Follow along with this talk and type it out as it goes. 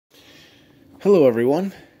Hello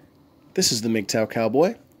everyone, this is the Mgtow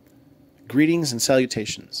Cowboy. Greetings and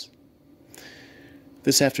salutations.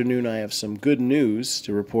 This afternoon I have some good news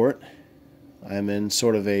to report. I'm in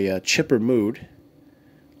sort of a chipper mood.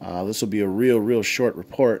 This will be a real short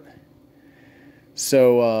report.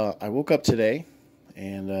 So I woke up today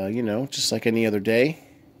and, just like any other day,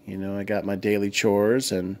 I got my daily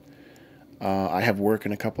chores and I have work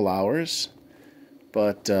in a couple hours.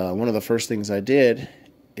 But one of the first things I did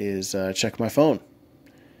is check my phone.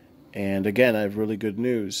 And again, I have really good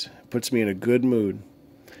news. It puts me in a good mood.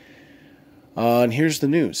 And here's the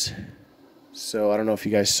news. So I don't know if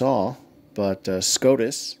you guys saw, but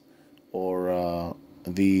SCOTUS, or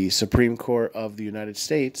the Supreme Court of the United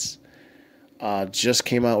States, just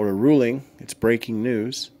came out with a ruling. It's breaking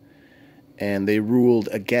news. And they ruled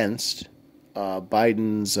against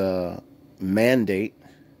Biden's mandate.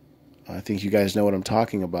 I think you guys know what I'm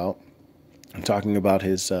talking about. I'm talking about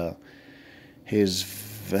his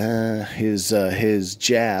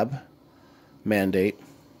jab mandate,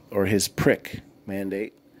 or his prick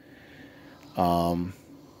mandate.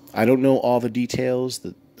 I don't know all the details.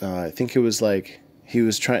 That I think it was like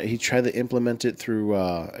he tried to implement it through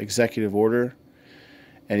executive order,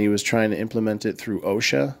 and he was trying to implement it through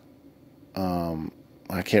OSHA.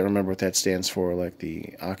 I can't remember what that stands for, like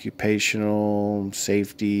the Occupational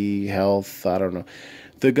Safety, Health, I don't know.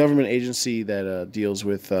 The government agency that deals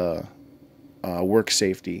with work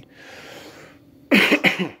safety.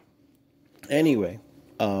 Anyway,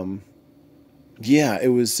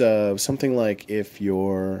 it was something like if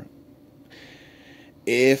you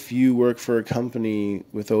work for a company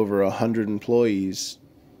with over 100 employees,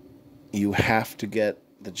 you have to get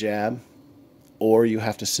the jab, or you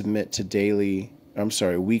have to submit to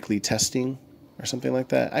weekly testing or something like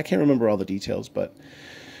that. I can't remember all the details, but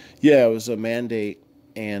yeah, it was a mandate,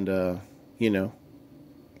 and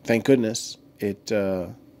thank goodness it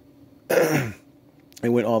it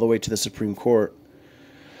went all the way to the Supreme Court.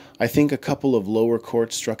 I think a couple of lower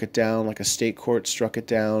courts struck it down, like a state court struck it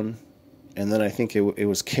down, and then I think it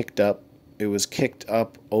was kicked up. It was kicked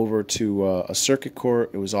up over to a circuit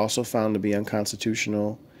court. It was also found to be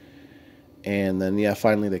unconstitutional. And then,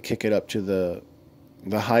 finally they kick it up to the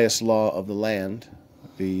highest law of the land,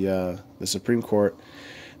 the Supreme Court.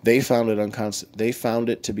 They found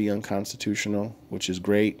it to be unconstitutional, which is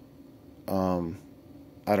great. I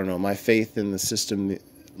don't know. My faith in the system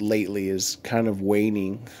lately is kind of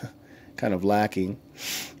waning, kind of lacking,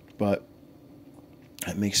 but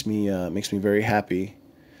it makes me very happy.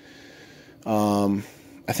 I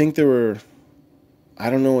think there were, I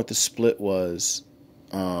don't know what the split was.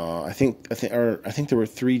 I think there were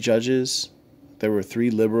 3 judges. There were 3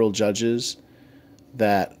 liberal judges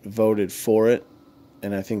that voted for it,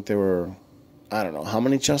 and I think there were, I don't know, how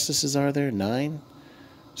many justices are there? 9?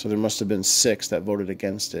 So there must have been 6 that voted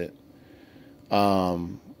against it. What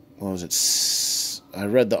was it? I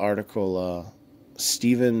read the article.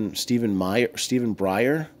 Stephen Breyer,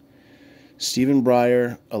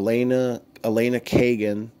 Elena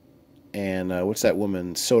Kagan, and what's that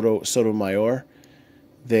woman? Sotomayor.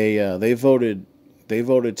 They voted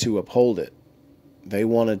to uphold it. They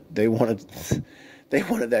wanted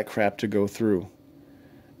that crap to go through,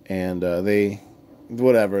 and they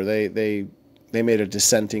made a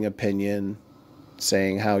dissenting opinion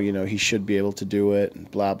saying how he should be able to do it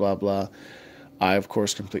and blah blah blah. I of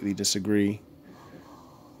course completely disagree,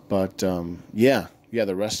 but the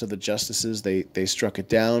rest of the justices they struck it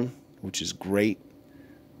down, which is great,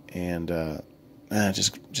 and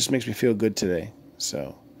it just makes me feel good today.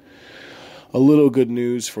 So a little good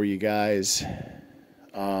news for you guys.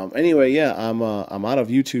 Anyway, I'm out of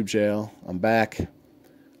YouTube jail. I'm back.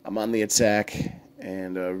 I'm on the attack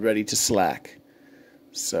and ready to slack.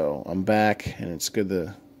 So I'm back, and it's good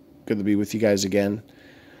to be with you guys again.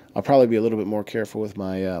 I'll probably be a little bit more careful with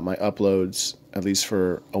my my uploads, at least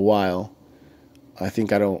for a while. I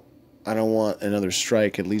think I don't want another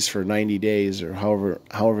strike, at least for 90 days or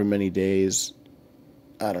however many days.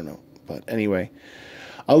 I don't know, but anyway,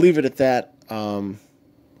 I'll leave it at that.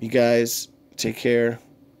 You guys take care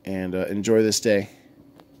and enjoy this day.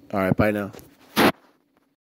 All right, bye now.